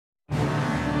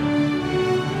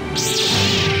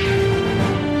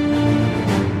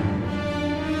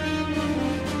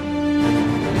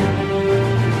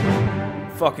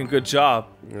fucking good job.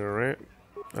 Alright.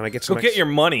 And I get some Go get your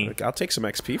money. I'll take some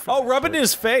XP for Oh, rub it in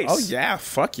his face. Oh yeah,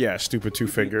 fuck yeah, stupid two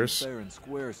fingers. Fair and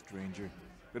square, stranger.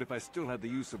 But if I still had the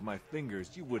use of my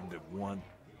fingers, you wouldn't have won.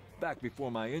 Back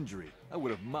before my injury, I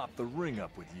would have mopped the ring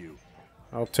up with you.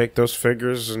 I'll take those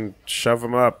fingers and shove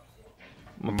them up.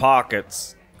 My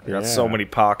pockets. You got so many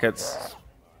pockets.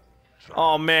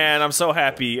 Oh man, I'm so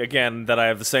happy again that I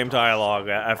have the same dialogue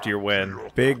after your win.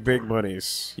 Big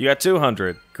monies. You got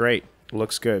 200. Great.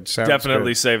 Looks good. Sounds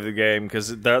Definitely good. save the game because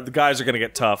the guys are going to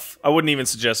get tough. I wouldn't even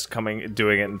suggest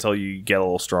doing it until you get a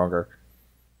little stronger.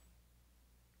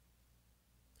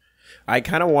 I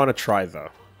kind of want to try though,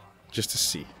 just to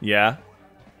see. Yeah,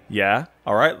 yeah.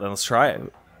 All right, then let's try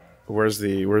it. Where's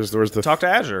the Talk to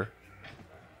Azure.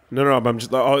 No, I'm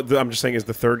just saying, is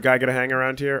the third guy gonna hang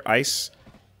around here? Ice?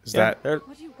 Is that?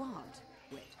 What do you want?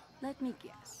 Wait, let me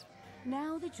guess.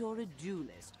 Now that you're a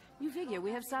duelist, you figure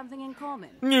we have something in common.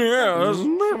 Yes.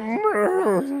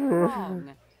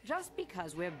 Wrong. Just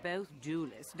because we're both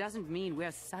duelists doesn't mean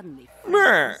we're suddenly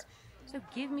friends. So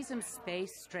give me some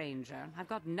space, stranger. I've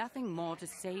got nothing more to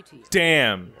say to you.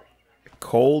 Damn.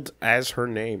 Cold as her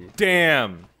name.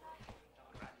 Damn.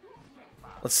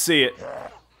 Let's see it.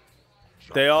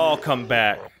 They all come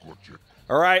back.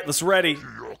 All right, let's ready.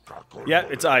 Yeah,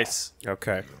 it's Ice.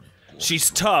 Okay. She's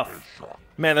tough.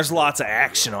 Man, there's lots of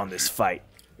action on this fight.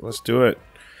 Let's do it.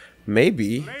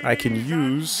 Maybe I can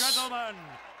use. Gentlemen,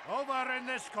 over in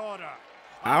this corner.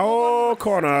 Our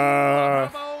corner.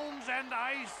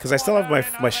 Because I still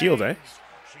have my shield, eh?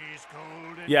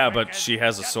 Yeah, but she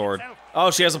has a sword. Oh,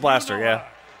 she has a blaster, yeah.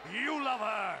 You love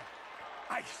her.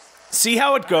 See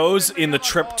how it goes in the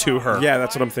trip to her. Yeah,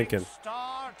 that's what I'm thinking.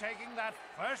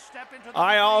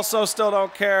 I also still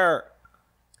don't care.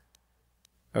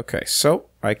 Okay, so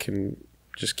I can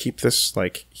just keep this,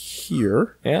 like,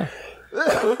 here. Yeah.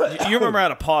 You remember how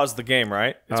to pause the game,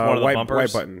 right? It's one of the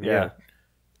bumpers. White button, yeah.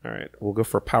 Alright, we'll go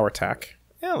for a power attack.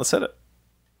 Yeah, let's hit it.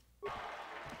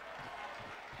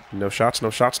 No shots, no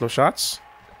shots, no shots.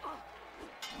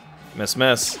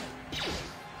 Miss.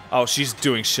 Oh, she's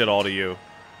doing shit all to you.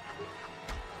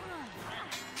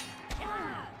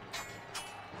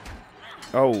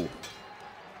 Oh.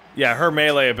 Yeah, her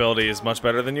melee ability is much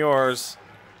better than yours.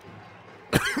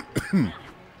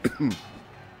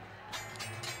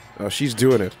 Oh, she's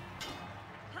doing it.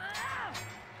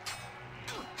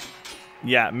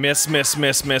 Yeah, miss.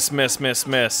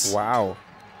 Wow.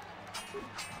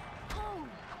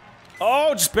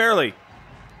 Oh, just barely.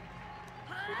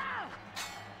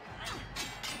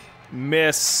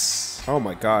 Miss. Oh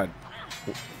my god.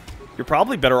 You're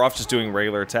probably better off just doing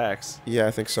regular attacks. Yeah,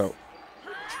 I think so.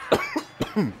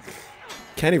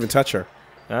 Can't even touch her.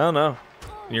 I don't know.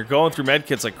 You're going through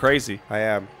medkits like crazy. I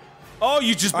am. Oh,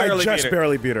 you just barely beat her.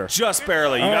 barely beat her. Just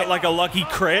barely. You got like a lucky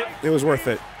crit. It was worth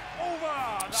it.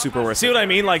 Super worth See it. what I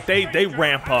mean? Like they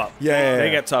ramp up. Yeah.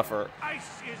 They get tougher. Ice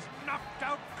is knocked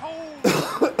out cold.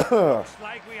 Looks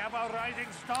like we have a rising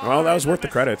star. Well, that was worth the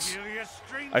credits.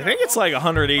 I think it's like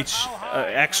 100 each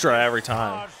extra every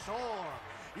time.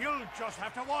 You'll just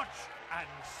have to watch and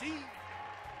see.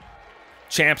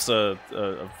 Champ's a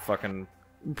fucking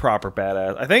proper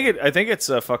badass. I think it's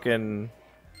a fucking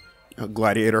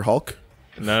Gladiator Hulk.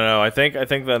 no. I think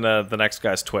the next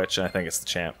guy's Twitch, and I think it's the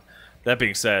Champ. That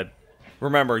being said,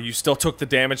 remember you still took the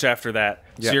damage after that,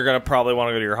 so you're gonna probably want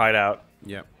to go to your hideout.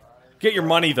 Yep. Get your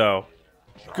money though.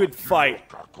 Good fight.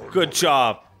 Good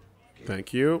job.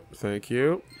 Thank you. Thank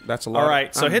you. That's a lot. All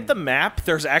right, so hit the map.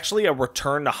 There's actually a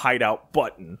return to hideout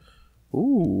button.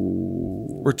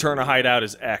 Ooh. Return to hideout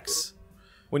is X.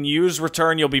 When you use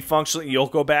return, you'll be functionally. You'll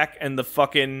go back and the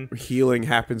fucking Healing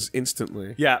happens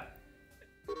instantly. yeah.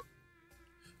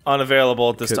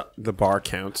 Unavailable at this time. The bar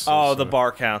counts. Oh, the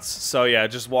bar counts. So yeah,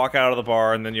 just walk out of the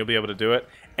bar and then you'll be able to do it.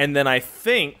 And then I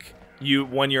think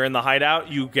when you're in the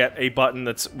hideout, you get a button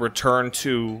that's return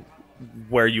to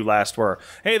where you last were.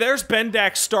 Hey, there's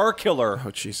Bendak Starkiller.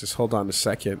 Oh Jesus! Hold on a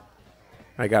second.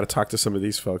 I got to talk to some of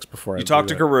these folks before You talk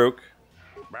to Garuk.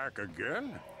 Back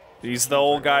again? He's the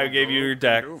old guy who gave you your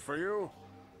deck. Do for you?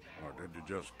 Or did you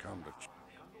just come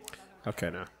to...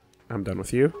 Okay, now I'm done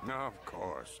with you. No, of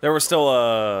course. There was still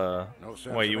a... No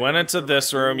sense Wait, you of went into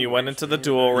this room, you went into the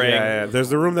duel ring, Yeah, there's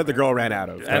the room that the girl ran out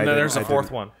of. and then there's a fourth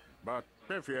one. But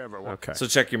if you ever want... Okay. So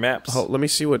check your maps. Oh, let me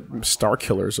see what Star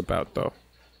Killer's about, though.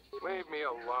 Leave me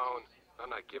alone. I'm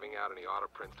not giving out any auto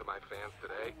prints to my fans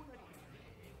today.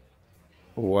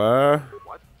 What?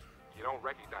 What? You don't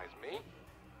recognize me?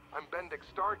 I'm Bendik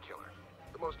Starkiller,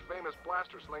 the most famous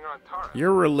blaster slinger on Tara.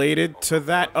 You're related to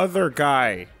that other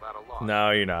guy.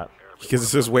 No, you're not. Because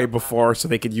this is way before, so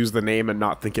they could use the name and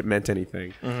not think it meant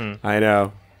anything. I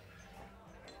know.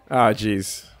 Ah,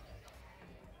 jeez.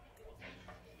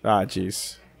 Ah,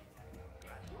 jeez.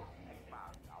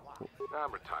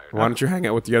 I'm retired. Why don't you hang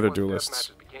out with the other Once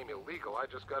duelists? deathmatches became illegal, I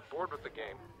just got bored with the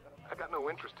game. I got no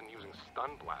interest in using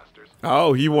stun blasters.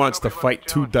 Oh, he wants to Nobody fight left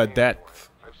to challenge the me death.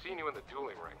 anymore. I've seen you in the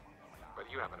dueling ring, but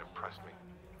you haven't impressed me.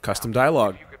 Custom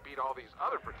dialogue. If you could beat all these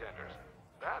other pretenders,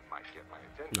 that might get my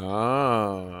attention.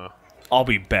 Ah. I'll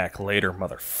be back later,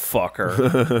 motherfucker.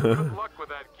 Good luck with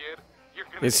that, kid. You're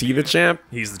gonna Is he the champ?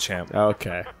 He's the champ.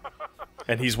 Okay.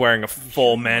 And he's wearing a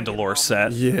full Mandalore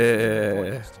set.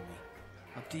 Yeah.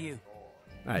 Up to you.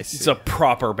 I see. He's a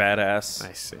proper badass.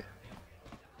 I see.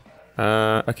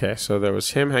 Okay, so there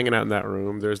was him hanging out in that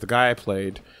room. There's the guy I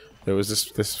played. There was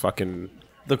this fucking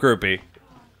The groupie.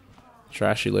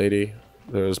 trashy lady.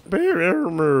 There's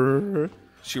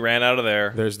She ran out of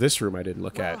there. there's this room I didn't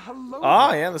look at. Hello.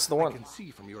 Ah, yeah, this is the I one. can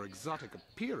see from your exotic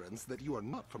appearance that you are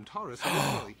not from Taurus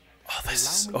originally. Oh, this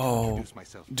is... Allow me to Oh, introduce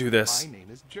myself. do this. My name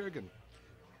is Jurgen.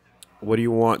 What do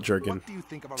you want, Jurgen? What do you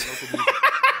think of our local music?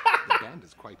 The band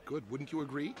is quite good, wouldn't you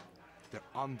agree? They're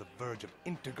on the verge of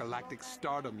intergalactic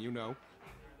stardom, you know.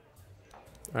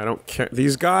 I don't care.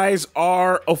 These guys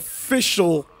are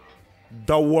official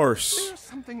the worst. They're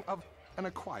something of an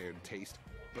acquired taste.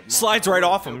 But mark Slides my right words,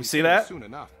 off they'll him. be See famous that? Soon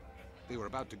enough. They were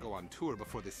about to go on tour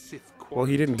before the Sith. Well,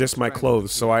 he didn't diss my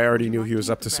clothes, so I already knew he was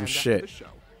up to some shit.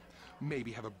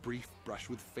 Maybe have a brief brush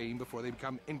with fame before they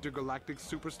become intergalactic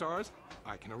superstars.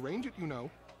 I can arrange it, you know.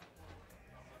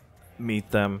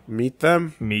 Meet them. Meet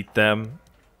them? Meet them.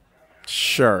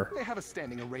 Sure. They have a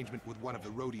standing arrangement with one of the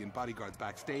Rhodian bodyguards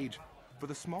backstage. For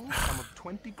the small sum of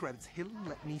 20 credits, he'll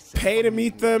let me set Pay up a to meeting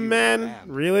meet with them, you man?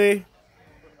 and- Really?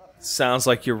 Sounds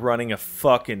like you're running a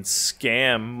fucking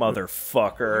scam,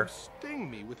 motherfucker. You sting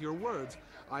me with your words.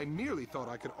 I merely thought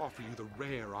I could offer you the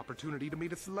rare opportunity to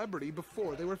meet a celebrity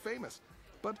before they were famous.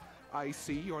 But I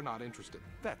see you're not interested.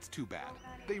 That's too bad.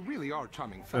 They really are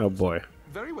charming fellows. Oh boy.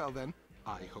 Very well then.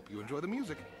 I hope you enjoy the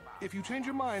music. If you change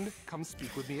your mind, come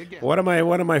speak with me again. What am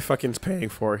I fucking paying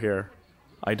for here?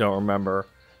 I don't remember.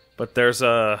 But there's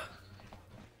a...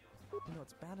 You know,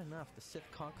 it's bad enough the Sith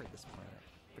conquered this planet.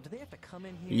 But do they have to come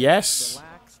in here, Yes.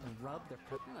 relax, and rub their...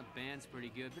 The band's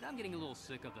pretty good, but I'm getting a little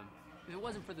sick of them. If it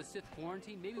wasn't for the Sith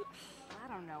quarantine, maybe...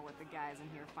 I don't know what the guys in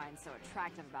here find so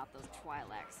attractive about those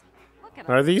Twi'leks. Look at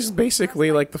Are them. these basically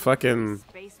Dressed like the fucking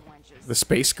space wenches. the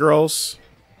Space Girls?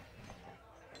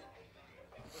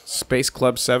 Space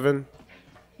Club 7?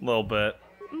 A little bit.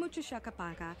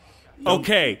 Okay.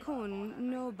 Okay.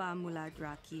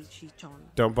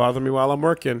 Don't bother me while I'm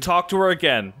working. Talk to her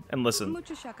again and listen.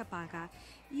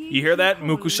 You hear that?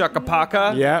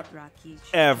 Mukushakapaka? Yeah.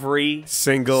 Every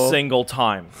Single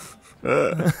time.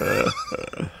 Yeah.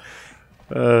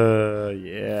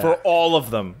 For all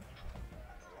of them.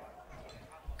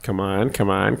 Come on.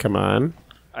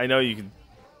 I know you can...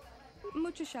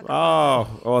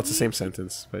 Oh, well, it's the same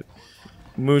sentence, but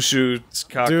Mushu...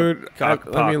 dude,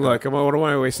 let me look. What am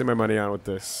I wasting my money on with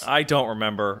this? I don't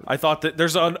remember. I thought that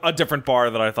there's a different bar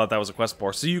that I thought that was a quest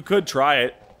for, so you could try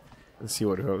it. Let's see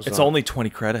what it goes. It's on. only 20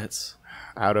 credits.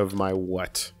 Out of my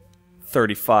what?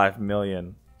 35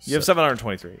 million. You have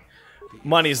 723.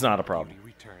 Money's not a problem.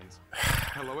 Returns.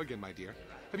 Hello again, my dear.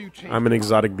 Have you changed I'm an your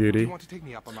exotic mind? beauty. Do you want to take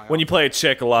me up on my When you offer? play a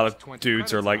chick, a lot of 20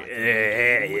 dudes are like,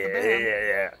 credits,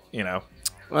 yeah. You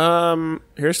know.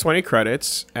 Here's 20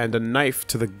 credits and a knife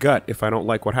to the gut if I don't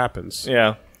like what happens.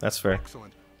 Yeah, that's fair.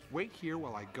 Excellent. Wait here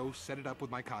while I go set it up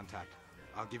with my contact.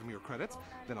 I'll give him your credits,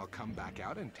 then I'll come back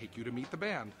out and take you to meet the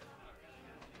band.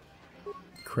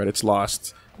 Credits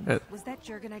lost. Was that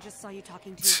Jurgen I just saw you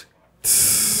talking to? Do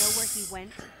you know where he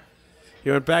went? He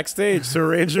went backstage to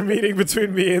arrange a meeting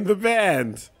between me and the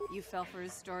band. You fell for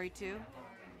his story too?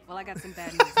 Well, I got some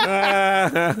bad news. He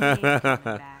ain't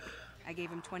coming back. I gave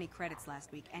him 20 credits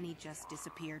last week, and he just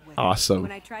disappeared with Awesome. it.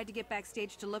 When I tried to get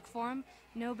backstage to look for him,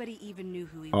 nobody even knew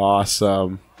who he was.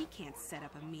 Awesome. He can't set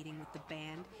up a meeting with the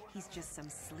band. He's just some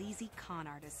sleazy con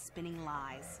artist spinning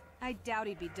lies. I doubt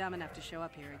he'd be dumb enough to show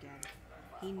up here again.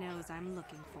 He knows I'm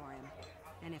looking for him.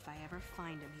 And if I ever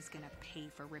find him, he's gonna pay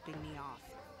for ripping me off.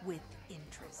 With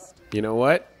interest. You know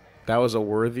what? That was a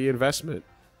worthy investment.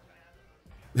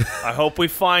 I hope we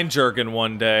find Jurgen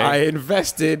one day. I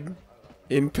invested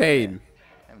in pain.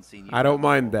 Haven't seen you. I don't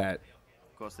mind that.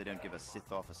 Of course, they don't give us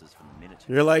Sith officers from the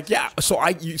military. You're like, yeah.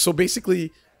 So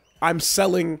basically, I'm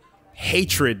selling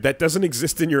hatred that doesn't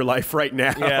exist in your life right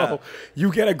now. Yeah.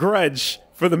 You get a grudge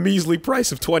for the measly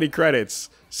price of 20 credits.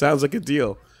 Sounds like a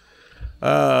deal.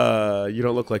 You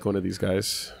don't look like one of these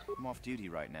guys. I'm off duty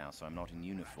right now, so I'm not in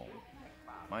uniform.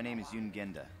 My name is Yun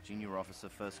Genda, Junior Officer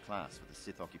First Class with the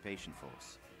Sith Occupation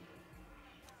Force.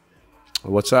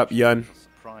 What's up, Yun? I'm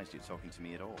surprised you're talking to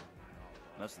me at all.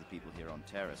 Most of the people here on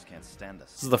Terrace can't stand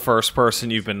us. This is the first person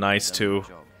you've been nice to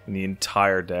in the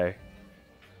entire day.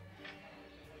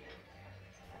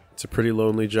 It's a pretty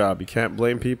lonely job. You can't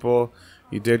blame people.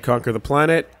 You did conquer the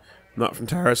planet. I'm not from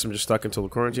Taris. I'm just stuck until the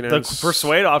quarantine The ends.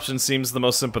 persuade option seems the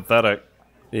most sympathetic.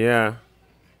 Yeah.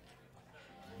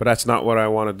 But that's not what I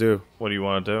want to do. What do you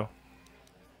want to do?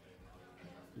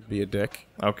 Be a dick.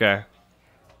 Okay.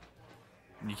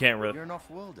 You can't really... You're an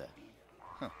off-worlder.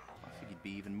 Huh. I think you'd be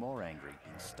even more angry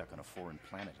being stuck on a foreign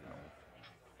planet and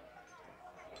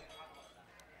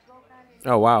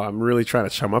all. Oh, wow. I'm really trying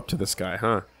to chum up to this guy,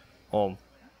 huh? Well,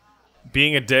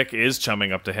 being a dick is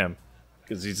chumming up to him.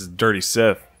 Because he's a dirty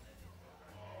Sith.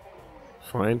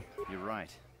 Fine. You're right.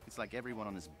 It's like everyone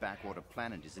on this backwater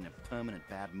planet is in a permanent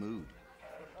bad mood.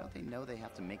 Don't they know they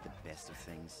have to make the best of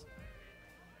things?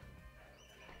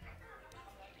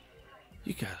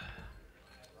 You got...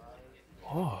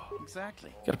 Oh.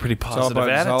 Exactly. Got a pretty positive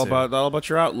attitude. It's all about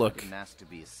your outlook. I've been asked to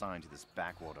be assigned to this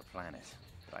backwater planet,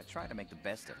 but I try to make the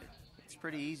best of it. It's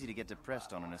pretty easy to get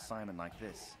depressed on an assignment like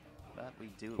this, but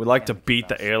we do. We like to beat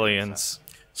the aliens.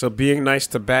 So being nice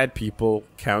to bad people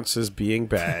counts as being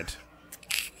bad.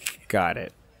 Got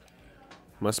it.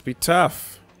 Must be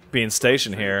tough. Being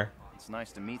stationed here. It's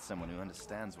nice to meet someone who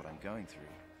understands what I'm going through.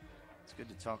 It's good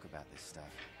to talk about this stuff.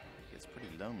 It gets pretty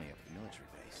lonely at the military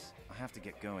base. I have to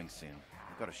get going soon.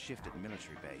 I've got a shift at the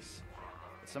military base.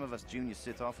 But some of us junior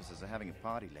Sith officers are having a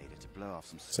party later to blow off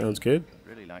some steam. Sounds good. I'd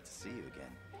really like to see you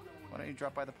again. Why don't you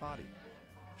drop by the party?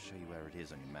 I'll show you where it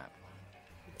is on your map.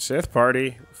 Sith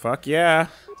party. Fuck yeah.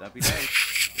 Don't be late.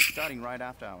 We're starting right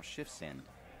after our shifts end.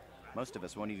 Most of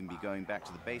us won't even be going back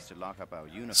to the base to lock up our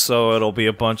uniforms. So it'll be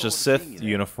a bunch of Sith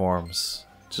uniforms.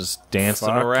 Just dancing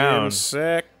Fucking around.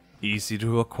 Sick. Easy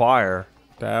to acquire.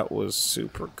 That was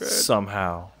super good.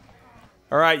 Somehow.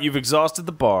 Alright, you've exhausted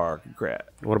the bar. Congrats.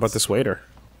 What about this waiter?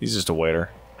 He's just a waiter.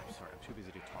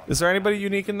 Is there anybody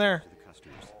unique in there?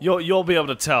 You'll be able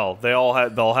to tell. They'll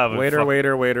have a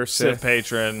waiter, Sith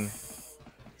patron.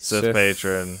 Sith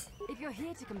patron. If you're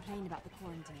here to complain about the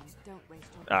quarantine, don't waste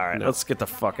your Alright, let's get the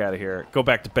fuck out of here. Go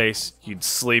back to base. You'd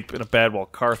sleep in a bed while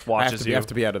Karth watches you. You have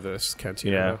to be out of this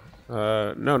cantina.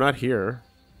 Yeah. No, not here.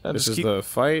 This is the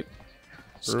fight.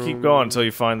 Just keep going until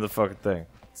you find the fucking thing.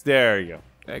 There you go.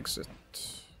 Exit.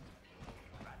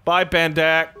 Bye,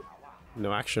 Bendak.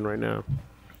 No action right now.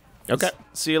 Okay.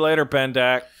 See you later,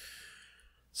 Bendak.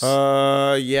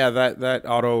 Yeah, that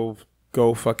auto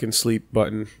go fucking sleep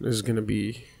button is gonna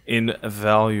be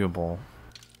invaluable.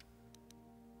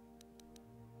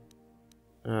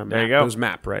 There you go. It was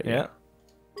map, right? Yeah.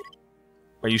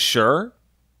 Are you sure?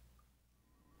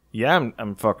 Yeah,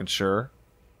 I'm fucking sure.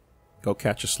 Go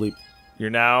catch a sleep.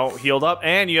 You're now healed up,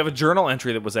 and you have a journal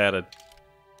entry that was added.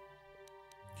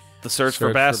 The search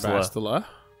for Bastila.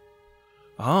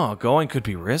 Oh, going could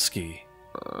be risky.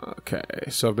 Okay,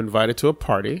 so I've been invited to a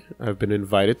party.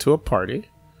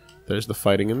 There's the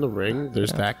fighting in the ring.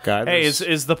 There's that guy. Hey,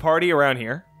 is the party around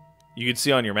here? You can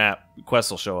see on your map. Quests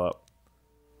will show up.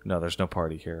 No, there's no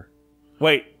party here.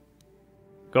 Wait.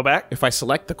 Go back. If I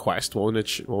select the quest, won't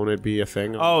it be a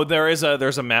thing? Oh, there's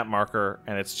a map marker,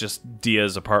 and it's just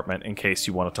Dia's apartment in case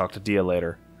you want to talk to Dia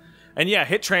later. And yeah,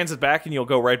 hit transit back, and you'll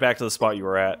go right back to the spot you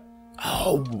were at.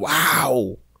 Oh,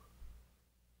 wow.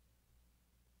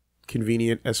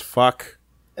 Convenient as fuck.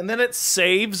 And then it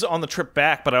saves on the trip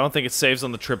back, but I don't think it saves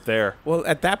on the trip there. Well,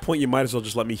 at that point, you might as well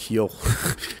just let me heal.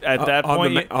 At that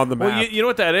point, on the map. Well, you know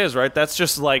what that is, right? That's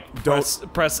just like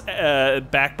press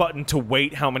back button to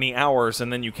wait how many hours,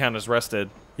 and then you count as rested.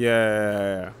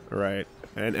 Yeah, right.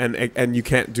 And you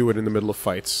can't do it in the middle of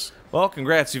fights. Well,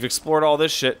 congrats, you've explored all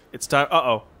this shit. It's time.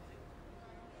 Uh-oh.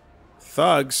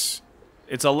 Thugs.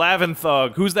 It's a Lavin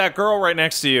thug. Who's that girl right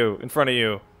next to you, in front of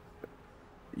you?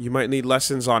 You might need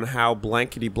lessons on how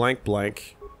blankety blank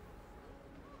blank.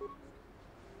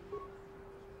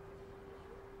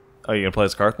 Oh, you gonna play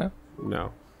as Karth now?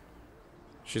 No.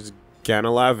 She's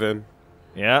Gana Lavin.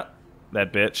 Yeah,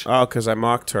 that bitch. Oh, because I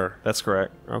mocked her. That's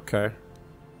correct. Okay.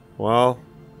 Well,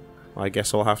 I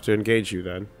guess I'll have to engage you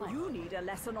then. You need a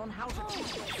lesson on how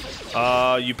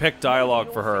to you pick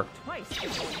dialogue for her.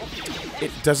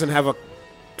 It doesn't have a...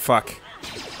 Fuck.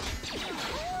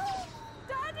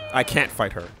 I can't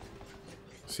fight her.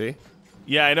 See?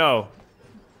 Yeah, I know.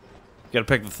 You gotta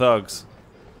pick the thugs.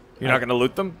 You're not gonna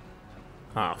loot them?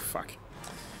 Oh, fuck.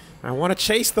 I want to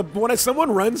chase the... When someone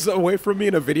runs away from me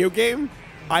in a video game,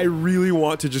 I really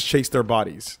want to just chase their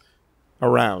bodies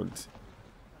around.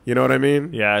 You know what I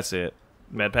mean? Yeah, I see it.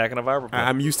 Medpack and a Viper.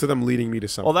 I'm used to them leading me to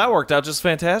something. Well, that worked out just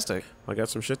fantastic. I got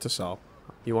some shit to sell.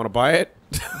 You want to buy it?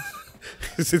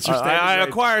 Since you're I standing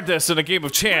acquired this in a game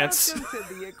of chance. Welcome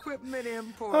to the equipment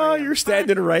emporium. Oh, you're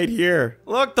standing right here.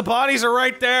 Look, the bodies are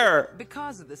right there.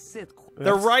 Because of the Sith.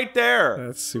 They're right there.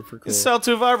 That's super cool. You sell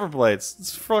 2 vibroblades.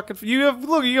 It's fucking. You have 4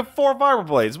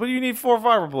 vibroblades. What do you need 4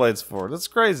 vibroblades for? That's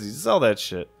crazy. Sell that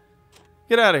shit.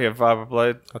 Get out of here,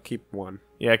 vibroblade. I'll keep 1.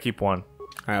 Yeah, keep 1.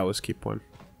 I always keep 1.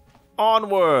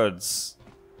 Onwards.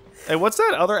 Hey, what's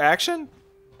that other action?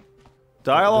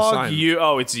 Dialogue. sign. You.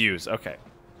 Oh, it's use. Okay.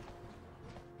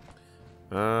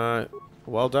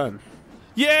 Well done.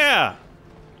 Yeah.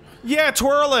 Yeah,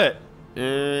 twirl it.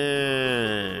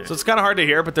 So So it's kind of hard to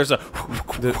hear, but there's a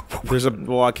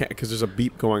well, I can't because there's a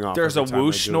beep going off. there's a every time I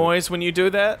whoosh do it. noise when you do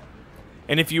that.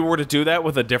 And if you were to do that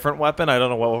with a different weapon, I don't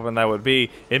know what weapon that would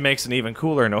be, it makes an even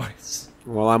cooler noise.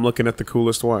 Well, I'm looking at the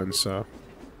coolest one, so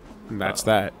and that's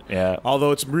that. Yeah.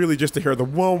 Although it's really just to hear the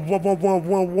whoa, whoa, whoa, whoa,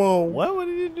 whoa, whoa. What are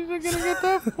you gonna get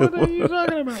that? What are you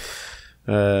talking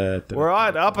about? We're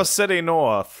on Upper City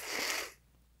North.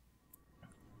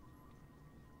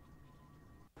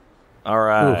 All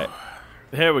right,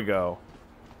 here we go.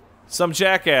 Some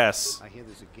jackass.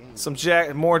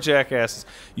 More jackasses.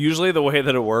 Usually, the way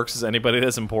that it works is anybody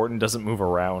that's important doesn't move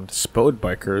around. Spode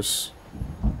bikers.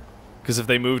 Because if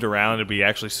they moved around, it'd be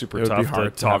actually super It would be tough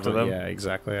hard to talk to have them. Yeah,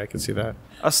 exactly. I can see that.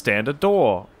 A standard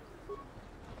door.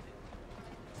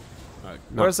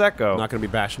 Where does that go? I'm not going to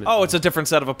be bashing it. Oh, it's a different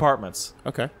set of apartments.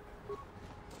 Okay.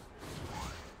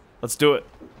 Let's do it.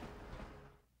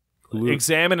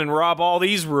 Examine and rob all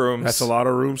these rooms. That's a lot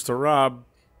of rooms to rob.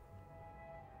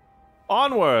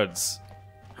 Onwards.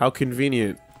 How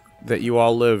convenient that you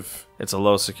all live It's a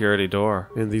low security door.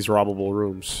 in these robbable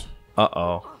rooms.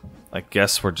 Uh-oh. I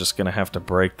guess we're just gonna have to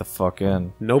break the fuck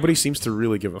in. Nobody seems to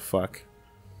really give a fuck.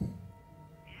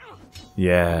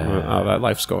 Yeah. Oh, that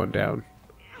life's going down.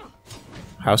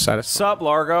 How satisfying. Sup,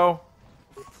 Largo?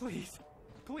 Please,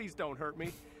 please don't hurt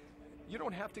me. You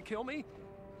don't have to kill me.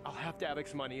 I'll have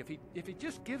Davic's money if he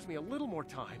just gives me a little more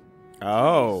time.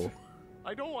 Oh.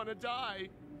 I don't want to die.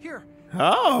 Here.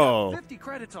 Oh. I've got 50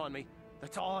 credits on me.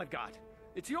 That's all I've got.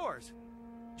 It's yours.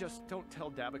 Just don't tell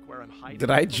Davic where I'm hiding.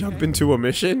 Did I jump into a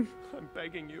mission? I'm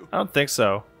begging you. I don't think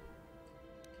so.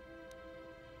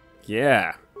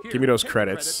 Yeah. Here, Give me those take the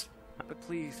credits. But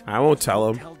please. I won't just tell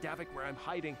don't him. Tell Davic where I'm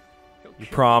hiding. He'll You kill me if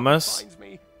he promise? finds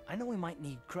me. I know we might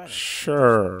need credits.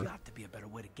 Sure. There's got to be a better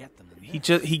way to get them than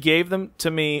He gave them to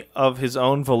me of his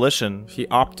own volition. He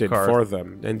opted card. for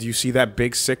them. And do you see that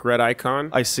big sick red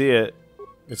icon? I see it.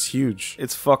 It's huge.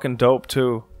 It's fucking dope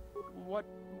too.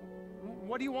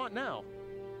 What do you want now?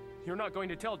 You're not going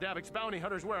to tell Davic's bounty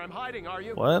hunters where I'm hiding, are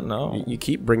you? What? No. You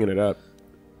keep bringing it up.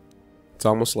 It's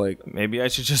almost like maybe I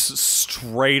should just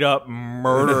straight up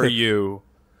murder you.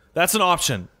 That's an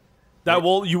option.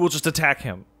 You will just attack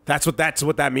him. That's what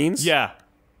that means? Yeah.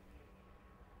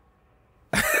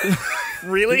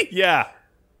 Really? Yeah.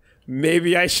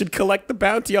 Maybe I should collect the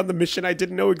bounty on the mission I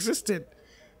didn't know existed.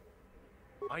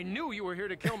 I knew you were here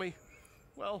to kill me.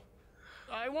 Well,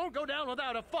 I won't go down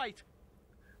without a fight.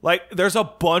 Like, there's a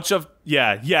bunch of...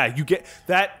 Yeah, you get...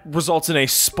 That results in a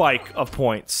spike of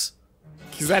points.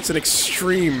 Because that's an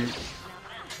extreme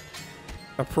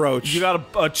approach. You got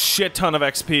a shit ton of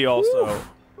XP also.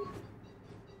 Woo.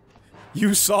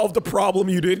 You solved a problem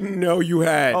you didn't know you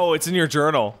had. Oh, it's in your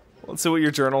journal. Let's see what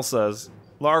your journal says.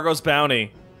 Largo's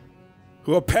bounty.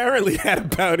 Who apparently had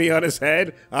a bounty on his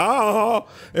head. Oh,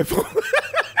 if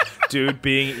dude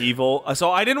being evil.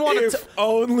 So I didn't want to. If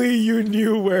only you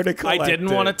knew where to collect I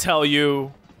didn't want to tell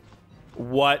you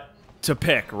what to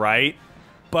pick, right?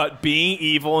 But being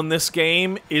evil in this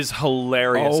game is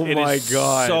hilarious. Oh It my is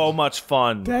God. so much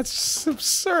fun. That's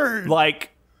absurd.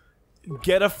 Like,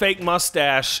 get a fake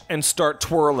mustache and start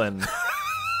twirling.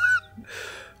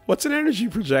 What's an energy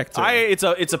projector? It's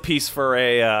a piece for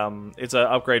a it's an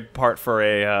upgrade part for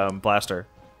a blaster.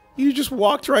 You just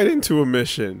walked right into a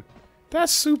mission.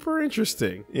 That's super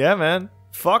interesting. Yeah, man.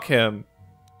 Fuck him.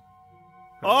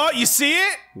 Oh, you see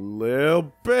it?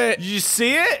 Little bit. You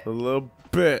see it? A little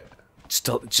bit. Just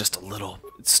a little.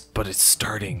 But it's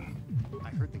starting. I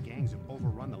heard the gangs have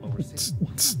overrun the lower city.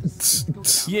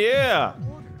 Yeah.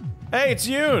 Hey, it's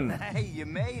Yoon. Hey, you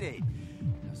made it.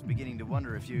 I was beginning to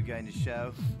wonder if you were going to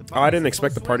show. Oh, I didn't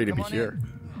expect the party to be here.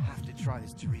 I have to try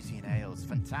this Teresian ale. It's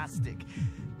fantastic.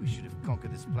 We should have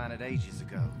conquered this planet ages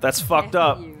ago. That's fucked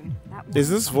up. Is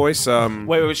this voice,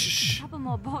 Wait, shh. A couple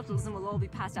more bottles and we'll all be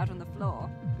passed out on the floor.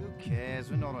 Who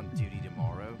cares? We're not on duty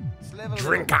tomorrow. Let's live a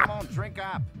Drink little. up. Come on, drink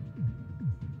up.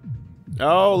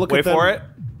 Oh, look Wait at them. for it.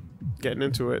 Getting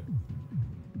into it.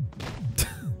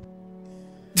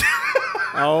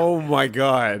 Oh my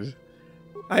god.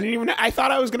 I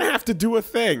thought I was gonna have to do a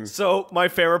thing. So my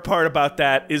favorite part about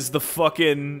that is the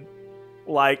fucking,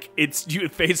 like, it's you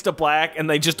fades to black and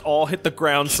they just all hit the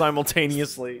ground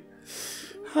simultaneously.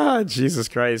 Ah, Jesus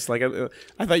Christ! Like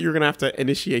I thought you were gonna have to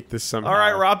initiate this somehow. All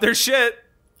right, rob their shit.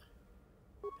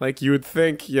 Like you would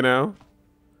think, you know,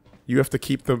 you have to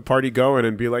keep the party going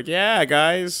and be like, yeah,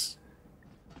 guys.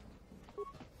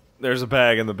 There's a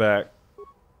bag in the back.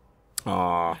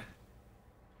 Aw.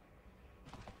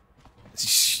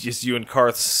 Just you and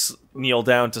Karth kneel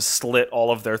down to slit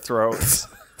all of their throats.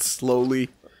 Slowly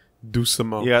do some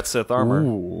more. You got Sith armor.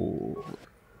 Ooh.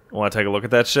 Want to take a look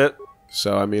at that shit?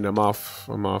 So I mean, I'm off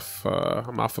of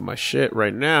my shit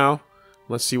right now.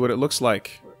 Let's see what it looks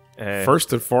like. Hey.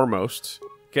 First and foremost.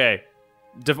 Okay.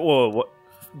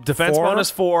 Defense 4?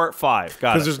 bonus 4, 5. Got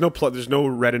it. Because there's no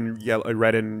red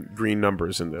and green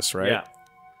numbers in this, right? Yeah.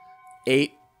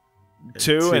 8,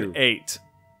 2, and 8.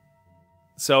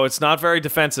 So it's not very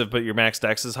defensive, but your max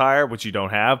dex is higher, which you don't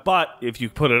have. But if you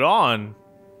put it on,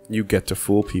 you get to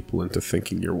fool people into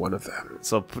thinking you're one of them.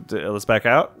 So let's back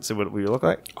out. See what you look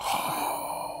like.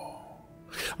 Oh.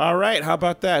 All right. How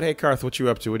about that? Hey, Karth, what you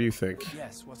up to? What do you think?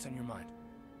 Yes, what's on your mind?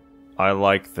 I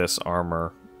like this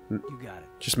armor. You got it.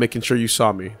 Just making sure you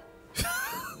saw me.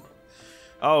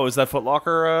 Oh, is that Foot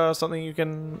Locker something you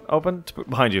can open?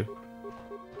 Behind you.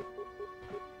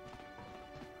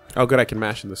 Oh, good. I can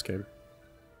mash in this game.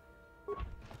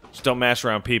 Just don't mash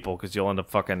around people, because you'll end up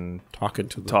fucking talking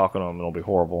to them. It'll be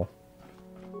horrible.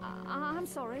 I'm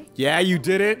sorry. Yeah, you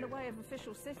did it.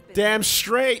 Damn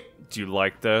straight. Do you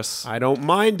like this? I don't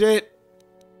mind it.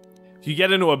 If you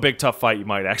get into a big tough fight, you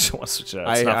might actually want to switch it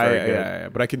out. It's not very good. Yeah,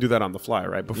 but I can do that on the fly,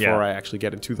 right? Before I actually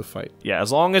get into the fight. Yeah,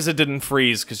 as long as it didn't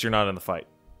freeze, because you're not in the fight.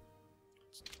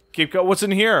 Keep going. What's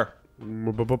in here?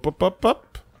 No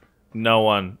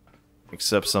one.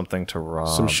 Except something to rob.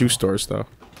 Some shoe stores, though.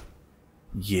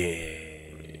 Yeah.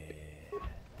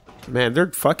 Man,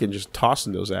 they're fucking just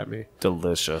tossing those at me.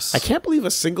 Delicious. I can't believe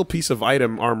a single piece of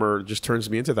item armor just turns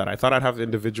me into that. I thought I'd have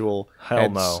individual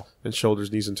heads and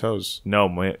shoulders, knees, and toes. No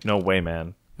way,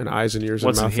 man. And eyes and ears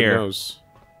What's and mouth in here? and nose.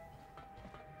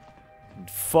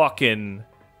 Fucking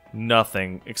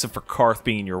nothing, except for Karth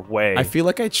being in your way. I feel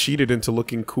like I cheated into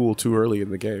looking cool too early in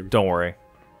the game. Don't worry.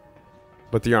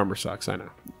 But the armor sucks, I know.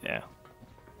 Yeah.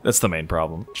 That's the main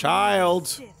problem.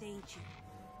 Child!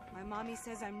 Mommy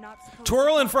says I'm not supposed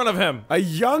Twirl in front of him! A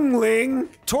youngling!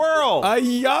 Twirl! A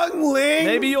youngling!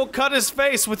 Maybe you'll cut his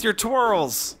face with your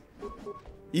twirls.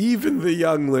 Even the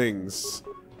younglings.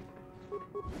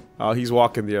 Oh, he's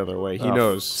walking the other way. He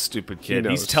knows. Stupid kid.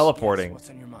 He's teleporting. What's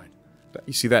on your mind?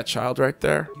 You see that child right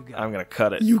there? I'm gonna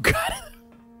cut it. You got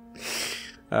it.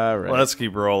 Alright. Let's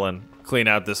keep rolling. Clean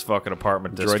out this fucking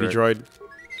apartment district. Droidy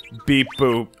droid. Beep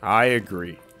boop. I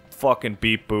agree. Fucking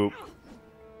beep boop.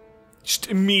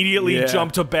 Just immediately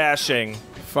jump to bashing.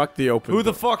 Fuck the open. Who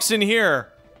the fuck's in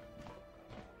here?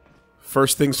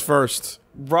 First things first.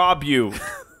 Rob you,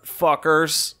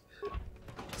 fuckers.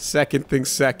 Second things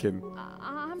second.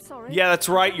 I'm sorry. Yeah, that's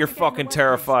right. You're fucking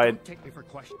terrified. Take me for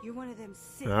questions. You're one of them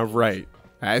sick. All right,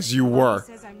 as you were.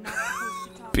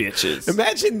 Bitches.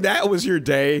 Imagine that was your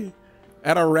day.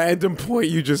 At a random point,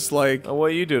 you just like. Oh, what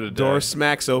do you do today? Door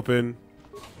smacks open.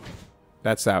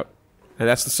 That's out, and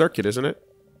that's the circuit, isn't it?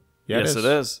 Yeah, yes, it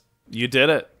is. You did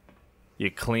it.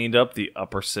 You cleaned up the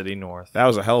Upper City North. That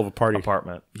was a hell of a party.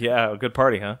 Apartment. Yeah, a good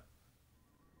party, huh?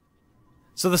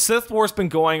 So the Sith War's been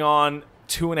going on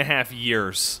 2.5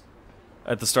 years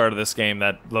at the start of this game,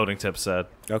 that loading tip said.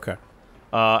 Okay.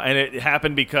 And it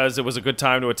happened because it was a good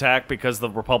time to attack because the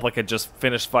Republic had just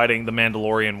finished fighting the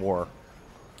Mandalorian War.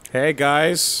 Hey,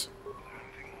 guys.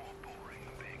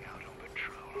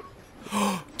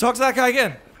 Talk to that guy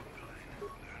again.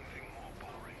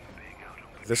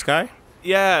 This guy?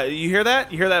 Yeah, you hear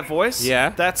that? You hear that voice? Yeah.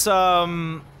 That's,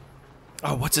 oh,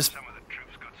 what's his...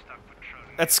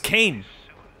 That's Kane.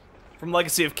 From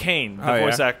Legacy of Kane, the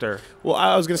voice actor. Well,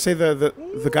 I was gonna say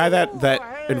the guy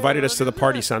that invited us to the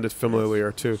party sounded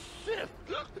familiar too.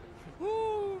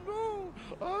 Oh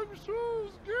no, I'm so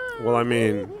scared. Well, I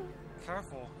mean,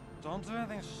 Careful. Don't do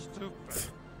anything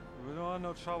stupid. We don't want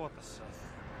no trouble with the Sith.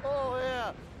 Oh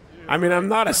yeah. I mean, I'm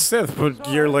not a Sith, but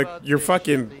you're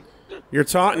fucking, you're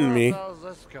taunting me.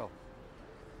 Let's go.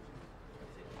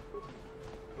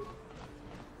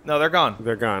 No, they're gone.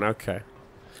 They're gone. Okay.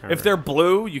 If they're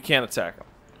blue, you can't attack them.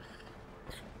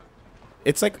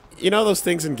 It's like, you know those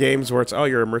things in games where it's, oh,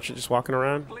 you're a merchant just walking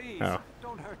around? Please, Oh.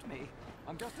 don't hurt me.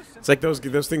 I'm It's like those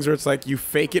things where it's like you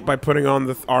fake it by putting on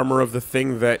the armor of the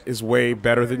thing that is way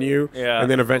better than you, Yeah.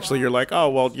 and then eventually you're like, oh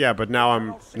well, yeah, but now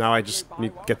I just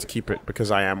get to keep it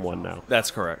because I am one now. That's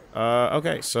correct.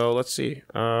 Okay, so let's see.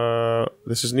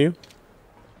 This is new.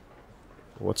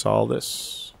 What's all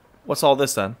this? What's all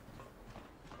this then?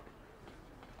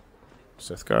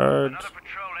 Sith guard. Another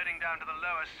patrol heading down to the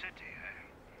lower city.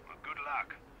 Well, good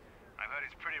luck. I've heard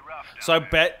it's pretty rough. So I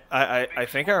bet I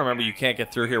think I remember you can't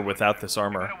get through here without this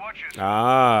armor.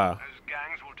 Ah. Those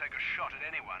gangs will take a shot at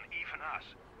anyone, even us.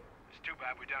 It's too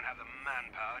bad we don't have the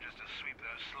manpower just to sweep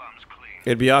those slums clean.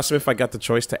 It'd be awesome if I got the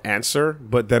choice to answer,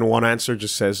 but then one answer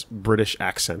just says British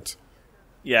accent.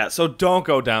 Yeah, so don't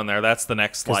go down there. That's the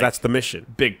next Because that's the mission.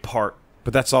 big part.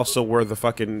 But that's also where the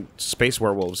fucking space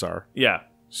werewolves are. Yeah.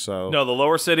 So no, the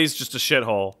lower city's just a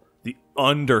shithole. The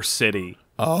Undercity.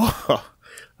 Oh,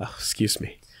 excuse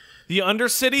me. The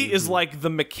Undercity is like the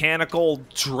mechanical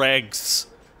dregs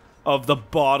of the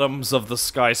bottoms of the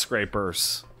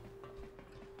skyscrapers.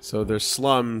 So there's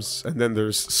slums, and then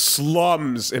there's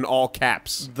slums in all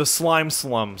caps. The slime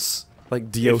slums.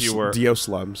 Like Dio Dio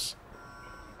slums.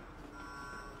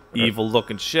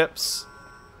 Evil-looking ships.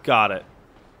 Got it.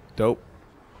 Dope.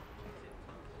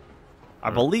 I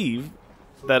believe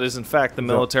that is, in fact, the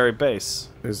military base.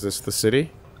 Is this the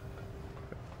city?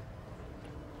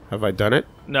 Have I done it?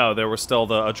 No, there was still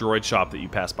a droid shop that you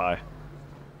passed by.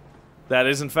 That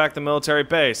is, in fact, the military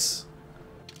base.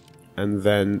 And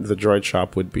then the droid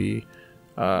shop would be...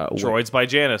 Droids by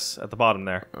Janus at the bottom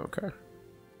there. Okay.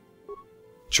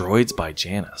 Droids by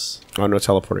Janus. Oh, no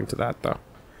teleporting to that, though.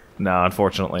 No,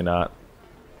 unfortunately not.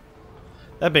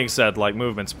 That being said, like,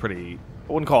 movement's pretty...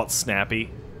 I wouldn't call it snappy.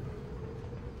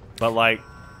 But, like...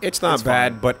 It's not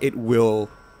bad, fine. but it will...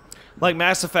 Like,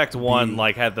 Mass Effect 1,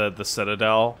 like, had the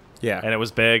Citadel. Yeah. And it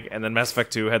was big. And then Mass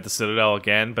Effect 2 had the Citadel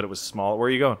again, but it was small. Where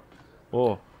are you going?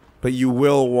 Whoa. But you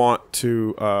will want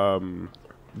to,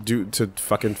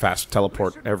 fucking fast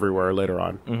teleport everywhere later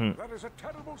on. Mm-hmm. There is a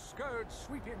terrible scourge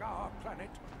sweeping our planet.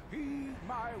 Heed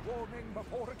my warning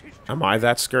before it is too Am I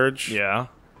that Scourge? Yeah.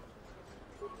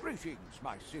 Greetings,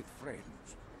 my Sith friends.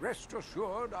 Rest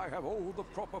assured I have all the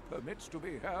proper permits to be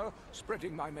here,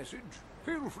 spreading my message.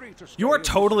 Feel free to stay. You are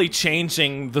totally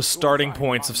changing the starting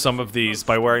points of some of these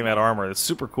by wearing that armor. It's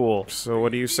super cool. So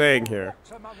what are you saying here?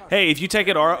 Hey, if you take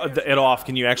it off,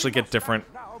 can you actually get different...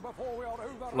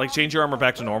 Like, change your armor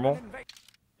back to normal?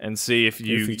 And see if you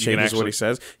he you can changes actually... what he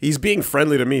says. He's being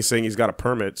friendly to me, saying he's got a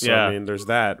permit, so Yeah. I mean, there's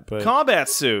that, but... Combat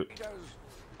suit!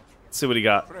 Let's see what he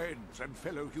got. Friends and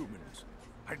fellow humans,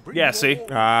 I bring Yeah, you see? all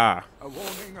Ah. a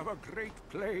warning of a great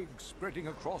plague spreading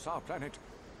across our planet.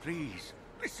 Please,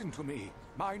 listen to me.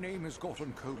 My name is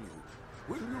Gorton Kolu.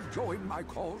 Will you join my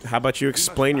cause? How about you We must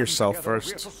explain stand yourself together. first?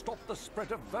 We are to stop the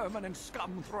spread of vermin and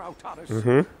scum throughout Taris.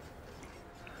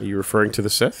 Mm-hmm. Are you referring to the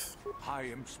Sith? I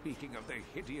am speaking of the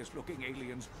hideous-looking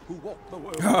aliens who walk the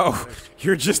world. Oh,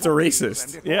 you're just a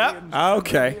racist. Yeah? Ah,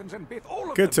 okay.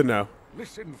 Good to know.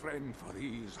 Listen, friend, for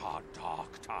these are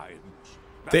dark times.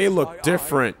 They That's look why I,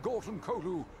 different. Gorton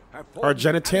Kolu, have Our formed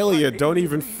genitalia an don't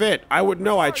even fit. I would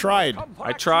know, I tried.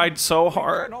 I tried so We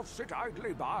hard. cannot sit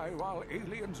idly by while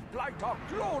aliens blight our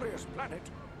glorious planet.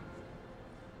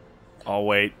 Oh,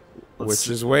 wait.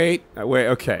 Wait,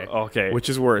 okay. Okay. Which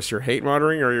is worse, your hate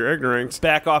mongering or your ignorance?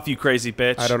 Back off, you crazy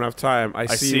bitch. I don't have time. I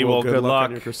see. see. Well, Well, good good luck on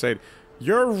luck. your crusade.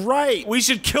 You're right. We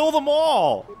should kill them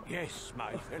all! Yes,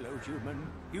 my fellow human,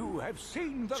 you have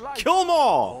seen the light. Kill them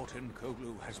all! Gorton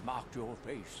Kolu has marked your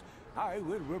face. I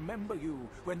will remember you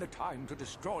when the time to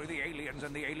destroy the aliens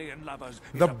and the alien lovers.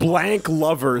 The blank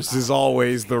lovers is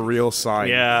always the real sign.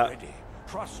 Yeah.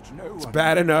 Trust no It's one.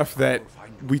 bad enough that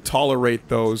we tolerate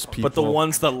those people. But the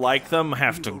ones that like them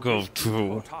have to go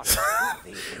too.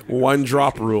 One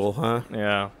drop rule, huh?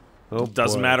 Yeah. Oh,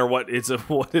 Doesn't boy. matter what it's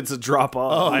a drop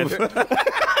off. either.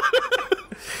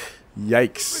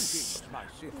 Yikes.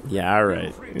 Yeah, all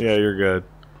right. Yeah, you're good.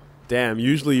 Damn,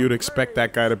 usually you'd expect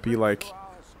that guy to be like,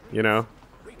 you know,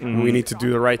 we need to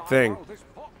do the right thing.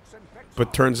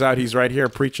 But turns out he's right here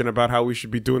preaching about how we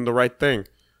should be doing the right thing.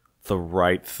 The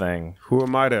right thing. Who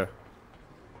am I to...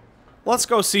 Let's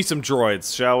go see some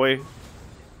droids, shall we?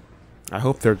 I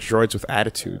hope they're droids with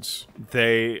attitudes.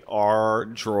 They are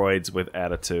droids with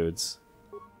attitudes.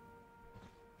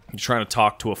 You're trying to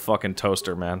talk to a fucking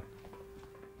toaster, man.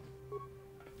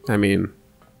 I mean,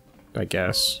 I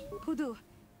guess.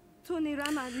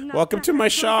 Welcome to my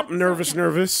shop,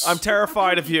 nervous. I'm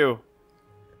terrified of you.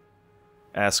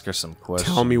 Ask her some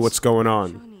questions. Tell me what's going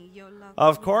on.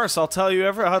 Of course, I'll tell you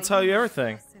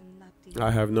everything.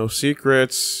 I have no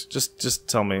secrets. Just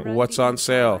tell me what's on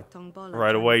sale.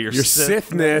 Right away. Your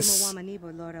Sithness.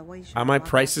 Are my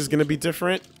prices gonna be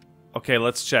different? Okay,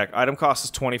 let's check. Item cost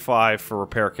is 25 for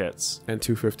repair kits. And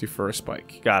 250 for a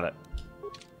spike. Got it.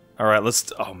 Alright,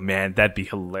 let's... Oh, man, that'd be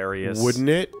hilarious. Wouldn't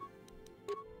it?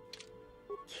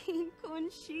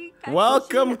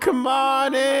 Welcome, come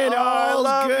on in. I All's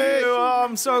love good. you. Oh,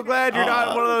 I'm so glad you're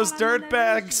not one of those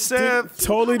dirtbag Sith.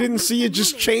 Totally didn't see you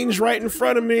just change right in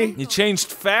front of me. You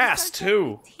changed fast,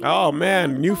 too. Oh,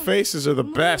 man, new faces are the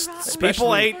best.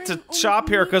 People hate to shop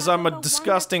here because I'm a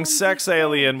disgusting sex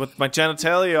alien with my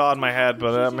genitalia on my head,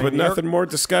 but I mean... But nothing more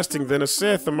disgusting than a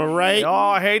Sith, am I right? Oh,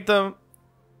 I hate them.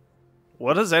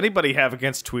 What does anybody have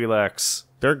against Twi'leks?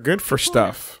 They're good for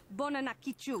stuff. They'd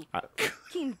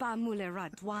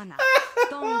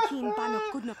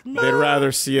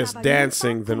rather see us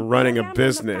dancing than running a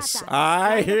business.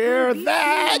 I hear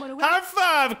that! High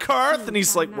five, Karth! And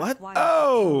he's like, what?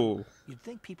 Oh! You'd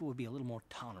think people would be a little more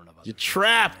tolerant of You're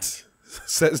trapped,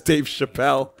 says Dave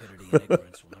Chappelle.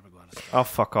 Oh,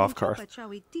 fuck off, Karth.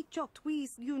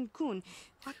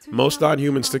 Most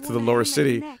non-humans stick to the lower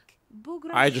city.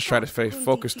 I just try to stay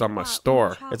focused on my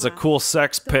store. It's a cool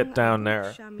sex pit down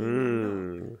there.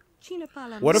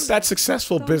 What if that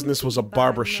successful business was a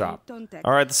barber shop?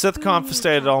 Alright, the Sith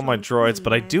confiscated all my droids,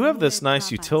 but I do have this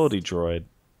nice utility droid.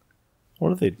 What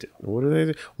do they do? What do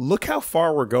they do? Look how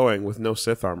far we're going with no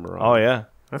Sith armor on. Oh, yeah.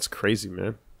 That's crazy,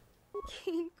 man.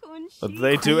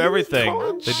 They do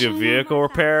everything. They do vehicle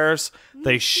repairs.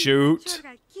 They shoot.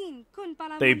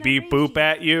 They beep boop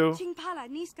at you.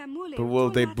 But will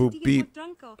they boop beep?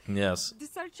 Yes.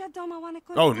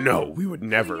 Oh no, we would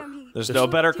never. There's no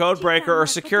better code breaker or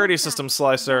security system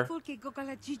slicer.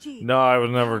 No, I would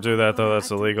never do that though.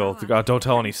 That's illegal. God, don't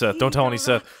tell any Sith. Don't tell any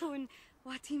Sith.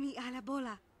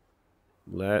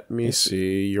 Let me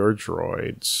see your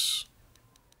droids.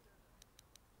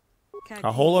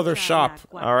 A whole other shop.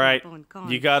 Alright,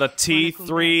 you got a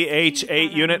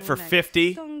T3H8 unit for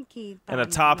 50, and a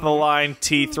top-of-the-line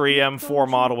T3M4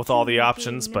 model with all the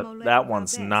options, but that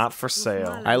one's not for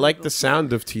sale. I like the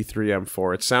sound of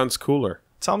T3M4. It sounds cooler.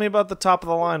 Tell me about the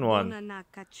top-of-the-line one.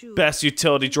 Best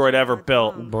utility droid ever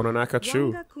built.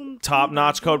 Bonanakachu.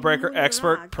 Top-notch codebreaker,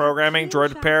 expert, programming,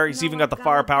 droid repair. He's even got the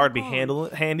firepower to be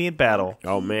handy in battle.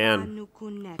 Oh, man.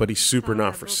 But he's super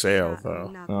not for sale,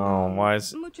 though. Oh, why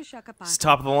is... He's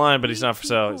top of the line, but he's not for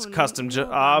sale. He's a custom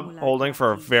job holding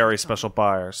for a very special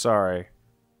buyer. Sorry.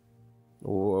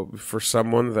 For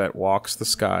someone that walks the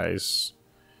skies.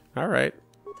 All right.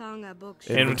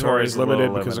 Inventory is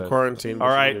limited because of quarantine. All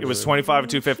right, it was 25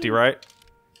 250, right?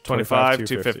 25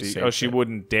 250. Oh, she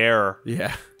wouldn't dare.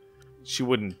 Yeah. She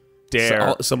wouldn't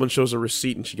dare. Someone shows a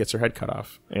receipt and she gets her head cut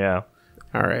off. Yeah.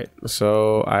 All right.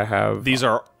 So I have... These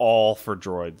are all for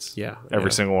droids. Yeah.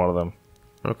 Every single one of them.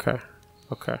 Okay.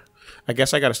 Okay. I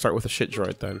guess I got to start with a shit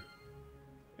droid then.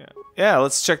 Yeah. Yeah,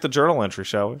 let's check the journal entry,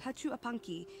 shall we?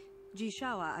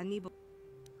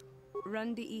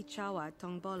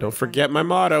 Don't forget my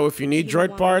motto. If you need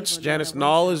droid parts, Janice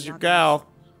Knoll is your gal.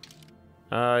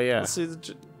 Yeah. Let's see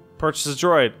purchase a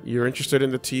droid. You're interested in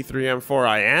the T3M4?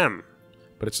 I am.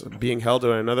 But it's being held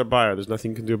to another buyer. There's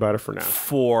nothing you can do about it for now.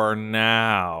 For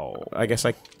now. I guess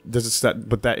I...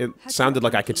 it sounded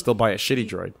like I could still buy a shitty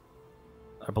droid.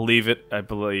 I believe it. I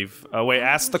believe. Oh, wait.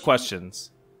 Ask the questions.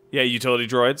 Yeah, utility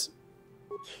droids?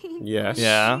 Yes.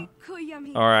 Yeah.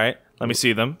 All right. Let me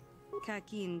see them.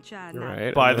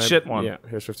 Right. Buy the shit one. Yeah,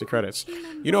 here's 50 credits.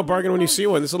 You know, bargain when you see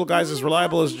one. This little guy's as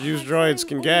reliable as used droids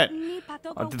can get.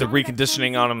 I did the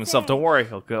reconditioning on him himself. Don't worry.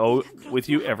 He'll go with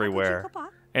you everywhere.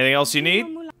 Anything else you need?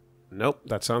 Nope.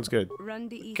 That sounds good.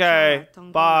 Okay.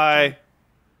 Bye.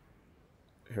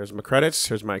 Here's my credits.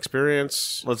 Here's my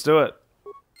experience. Let's do it.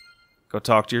 Go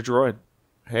talk to your droid.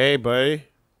 Hey, buddy.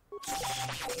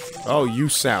 Oh, you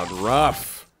sound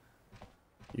rough.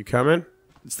 You coming?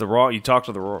 It's the raw. You talk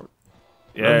to the raw.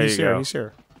 Yeah, he's you here. go. He's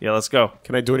here. Yeah, let's go.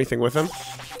 Can I do anything with him?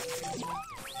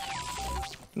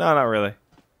 No, not really.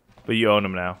 But you own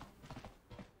him now.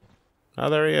 Oh,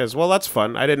 there he is. Well, that's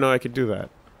fun. I didn't know I could do that.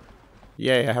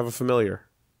 Yay, I have a familiar.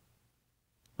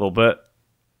 A little bit.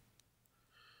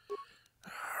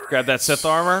 Grab that Sith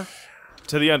armor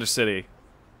to the Undercity.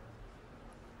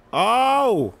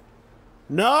 Oh!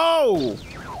 No!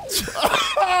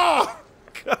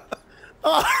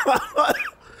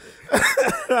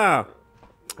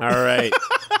 All right.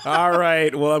 All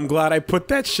right. Well, I'm glad I put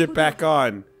that shit back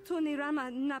on.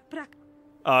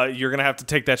 You're gonna have to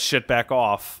take that shit back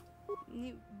off.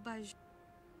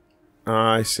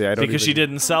 I see. I don't because she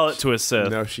didn't sell it to a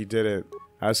Sith. No, she didn't.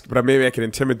 But maybe I can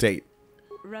intimidate.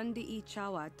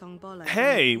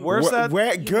 Hey, where's that?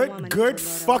 Where? Good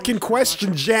fucking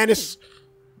question, Janice.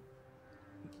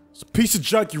 It's a piece of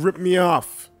junk. You ripped me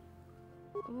off.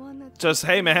 Just,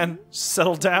 hey man,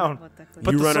 settle down.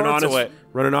 Put You the run an swords honest, away.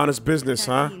 run an honest business,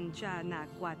 huh?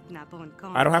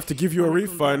 I don't have to give you a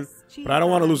refund, but I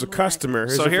don't want to lose a customer.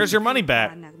 So here's your money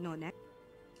back.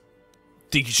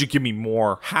 Think you should give me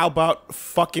more. How about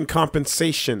fucking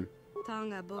compensation?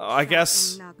 I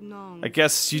guess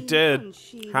you did.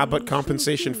 How about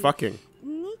compensation fucking?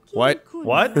 What?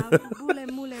 What?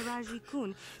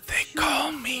 They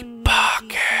call me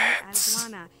Buckets.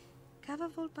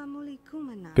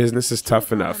 Business is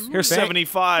tough enough. Here's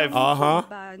 75. Uh-huh.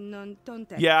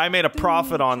 Yeah, I made a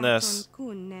profit on this.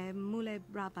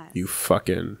 You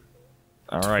fucking...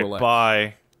 All right, Twilight.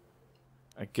 bye.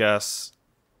 I guess.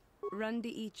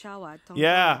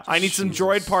 Yeah, I need some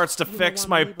droid parts to fix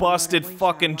my busted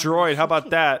fucking droid. How about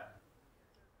that?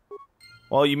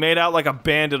 Well, you made out like a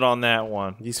bandit on that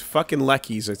one. These fucking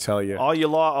leckies, I tell you. All you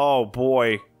oh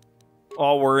boy.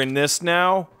 Oh, we're in this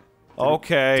now?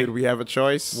 Okay. Did we have a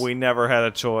choice? We never had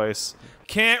a choice.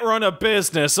 Can't run a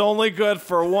business, only good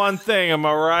for one thing, am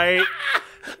I right?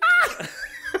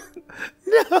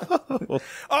 No.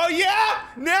 Oh yeah?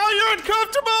 Now you're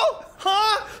uncomfortable?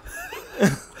 Huh?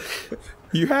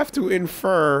 You have to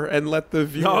infer and let the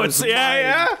viewers No, it's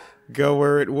yeah. go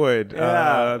where it would.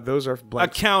 Yeah. Those are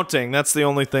blank. Accounting, that's the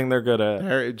only thing they're good at.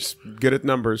 They're just good at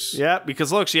numbers. Yeah,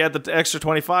 because look, she had the extra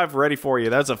 25 ready for you.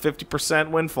 That's a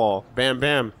 50% windfall. Bam,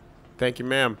 bam. Thank you,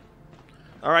 ma'am.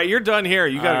 All right, you're done here.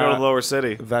 You got to go to the lower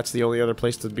city. That's the only other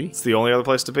place to be. It's the only other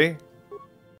place to be.